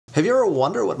Have you ever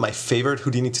wondered what my favorite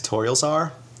Houdini tutorials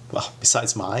are? Well,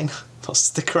 besides mine, well,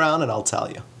 stick around and I'll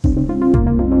tell you.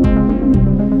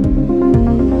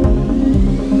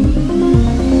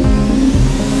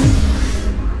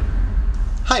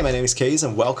 Hi, my name is Kaze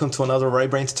and welcome to another Right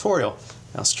Brain tutorial.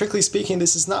 Now, strictly speaking,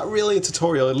 this is not really a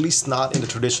tutorial, at least not in the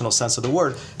traditional sense of the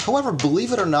word. However,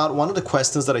 believe it or not, one of the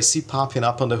questions that I see popping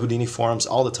up on the Houdini forums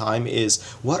all the time is,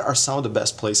 what are some of the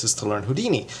best places to learn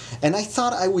Houdini? And I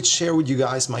thought I would share with you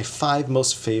guys my 5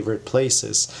 most favorite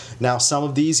places. Now, some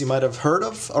of these you might have heard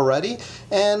of already,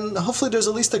 and hopefully there's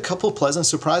at least a couple pleasant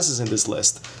surprises in this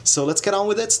list. So let's get on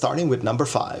with it, starting with number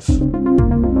 5.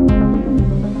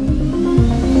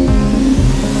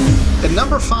 At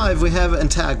number 5, we have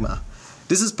TagM.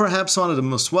 This is perhaps one of the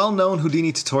most well-known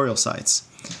Houdini tutorial sites.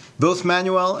 Both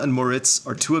Manuel and Moritz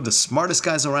are 2 of the smartest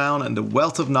guys around, and the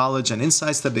wealth of knowledge and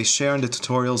insights that they share in the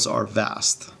tutorials are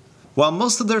vast. While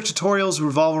most of their tutorials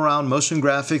revolve around motion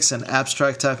graphics and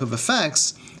abstract type of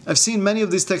effects, I've seen many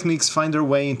of these techniques find their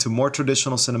way into more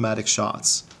traditional cinematic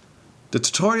shots. The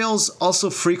tutorials also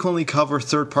frequently cover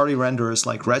third-party renderers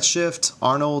like Redshift,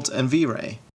 Arnold, and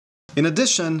V-Ray. In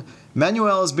addition,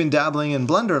 Manuel has been dabbling in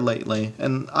Blender lately,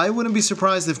 and I wouldn't be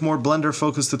surprised if more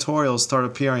Blender-focused tutorials start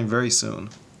appearing very soon.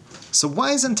 So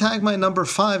why isn't TagM number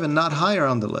 5 and not higher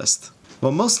on the list?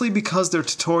 Well, mostly because their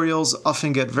tutorials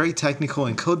often get very technical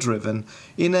and code-driven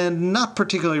in a not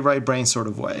particularly right-brain sort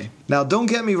of way. Now, don't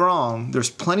get me wrong, there's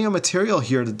plenty of material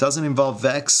here that doesn't involve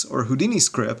Vex or Houdini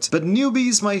script, but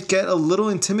newbies might get a little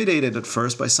intimidated at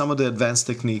first by some of the advanced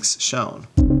techniques shown.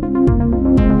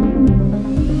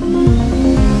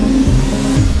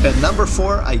 At number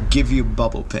 4, I give you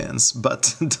Bubble Pins,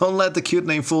 but don't let the cute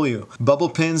name fool you. Bubble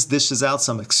Pins dishes out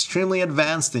some extremely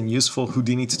advanced and useful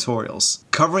Houdini tutorials,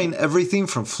 covering everything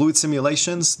from fluid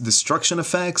simulations, destruction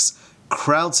effects,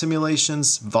 crowd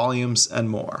simulations, volumes,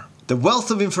 and more. The wealth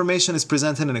of information is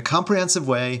presented in a comprehensive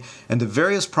way, and the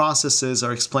various processes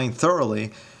are explained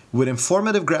thoroughly, with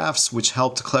informative graphs which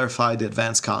help to clarify the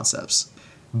advanced concepts.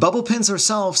 Bubble Pins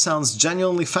herself sounds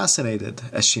genuinely fascinated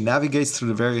as she navigates through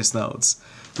the various nodes,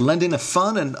 lending a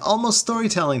fun and almost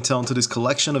storytelling tone to this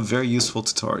collection of very useful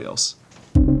tutorials.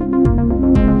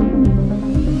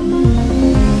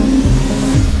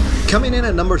 Coming in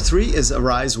at number 3 is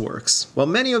Ariseworks. While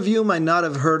many of you might not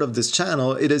have heard of this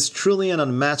channel, it is truly an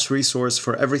unmatched resource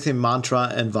for everything Mantra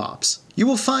and VOPs. You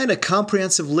will find a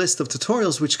comprehensive list of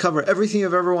tutorials which cover everything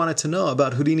you've ever wanted to know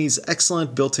about Houdini's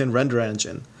excellent built-in render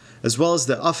engine, as well as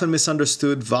the often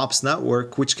misunderstood VOPs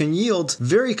network, which can yield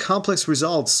very complex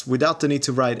results without the need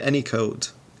to write any code.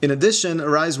 In addition,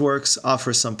 Ariseworks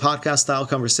offers some podcast-style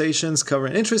conversations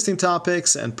covering interesting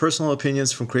topics and personal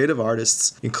opinions from creative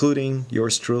artists, including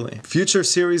yours truly. Future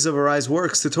series of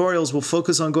Ariseworks tutorials will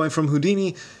focus on going from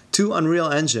Houdini to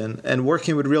Unreal Engine and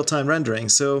working with real-time rendering,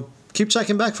 so keep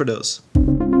checking back for those.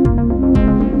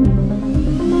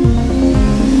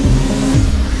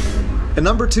 At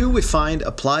number 2, we find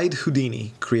Applied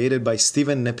Houdini, created by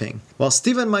Steven Nipping. While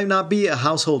Steven might not be a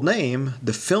household name,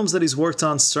 the films that he's worked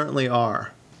on certainly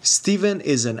are. Steven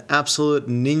is an absolute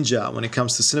ninja when it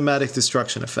comes to cinematic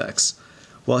destruction effects.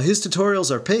 While his tutorials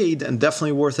are paid and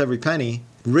definitely worth every penny,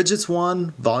 Ridgets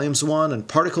 1, Volumes 1, and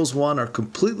Particles 1 are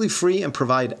completely free and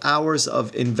provide hours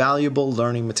of invaluable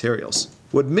learning materials.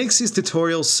 What makes his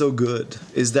tutorials so good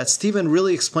is that Steven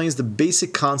really explains the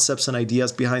basic concepts and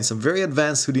ideas behind some very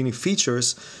advanced Houdini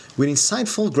features with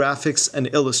insightful graphics and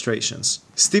illustrations.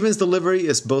 Steven's delivery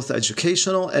is both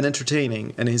educational and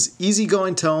entertaining, and his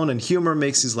easygoing tone and humor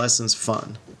makes his lessons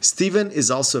fun. Steven is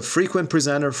also a frequent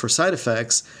presenter for Side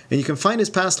Effects, and you can find his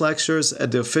past lectures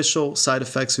at the official Side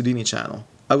Effects Houdini channel.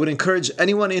 I would encourage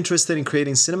anyone interested in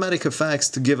creating cinematic effects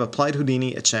to give Applied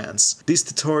Houdini a chance. These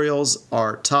tutorials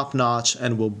are top-notch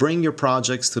and will bring your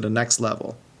projects to the next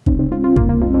level.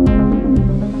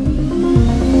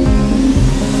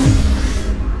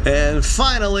 And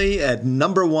finally, at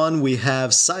number 1, we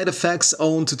have Side Effects'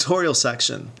 own tutorial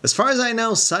section. As far as I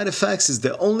know, Side Effects is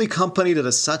the only company that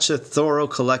has such a thorough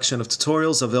collection of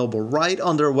tutorials available right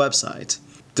on their website.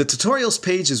 The tutorials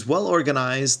page is well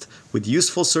organized with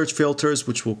useful search filters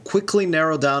which will quickly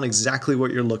narrow down exactly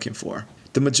what you're looking for.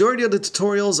 The majority of the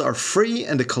tutorials are free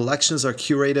and the collections are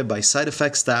curated by Side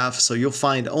Effects staff, so you'll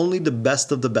find only the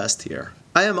best of the best here.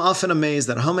 I am often amazed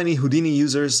at how many Houdini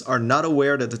users are not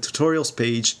aware that the tutorials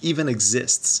page even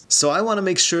exists. So I want to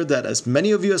make sure that as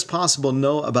many of you as possible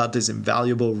know about this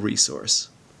invaluable resource.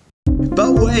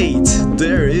 But wait,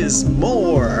 there is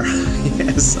more!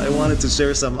 Yes, I wanted to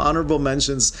share some honorable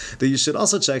mentions that you should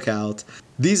also check out.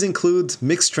 These include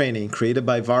Mix Training, created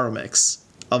by Varomix.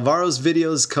 Alvaro's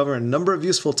videos cover a number of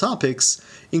useful topics,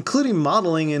 including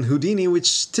modeling in Houdini,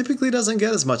 which typically doesn't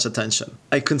get as much attention.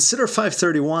 I consider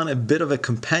 531 a bit of a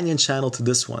companion channel to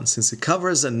this one, since it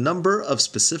covers a number of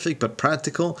specific but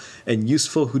practical and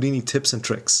useful Houdini tips and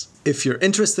tricks. If you're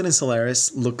interested in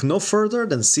Solaris, look no further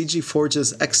than CG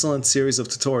Forge's excellent series of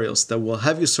tutorials that will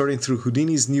have you sorting through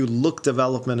Houdini's new look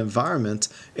development environment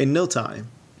in no time.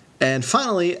 And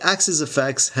finally, Axis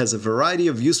FX has a variety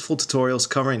of useful tutorials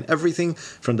covering everything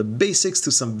from the basics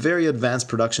to some very advanced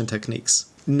production techniques.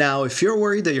 Now, if you're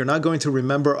worried that you're not going to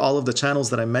remember all of the channels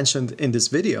that I mentioned in this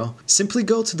video, simply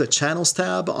go to the Channels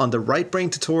tab on the Right Brain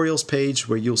Tutorials page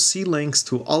where you'll see links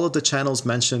to all of the channels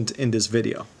mentioned in this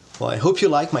video. Well, I hope you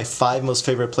like my 5 most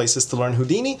favorite places to learn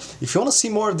Houdini. If you want to see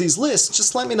more of these lists,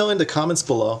 just let me know in the comments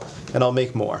below and I'll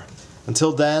make more.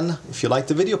 Until then, if you liked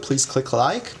the video, please click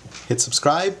like, hit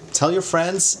subscribe, tell your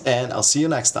friends, and I'll see you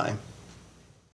next time.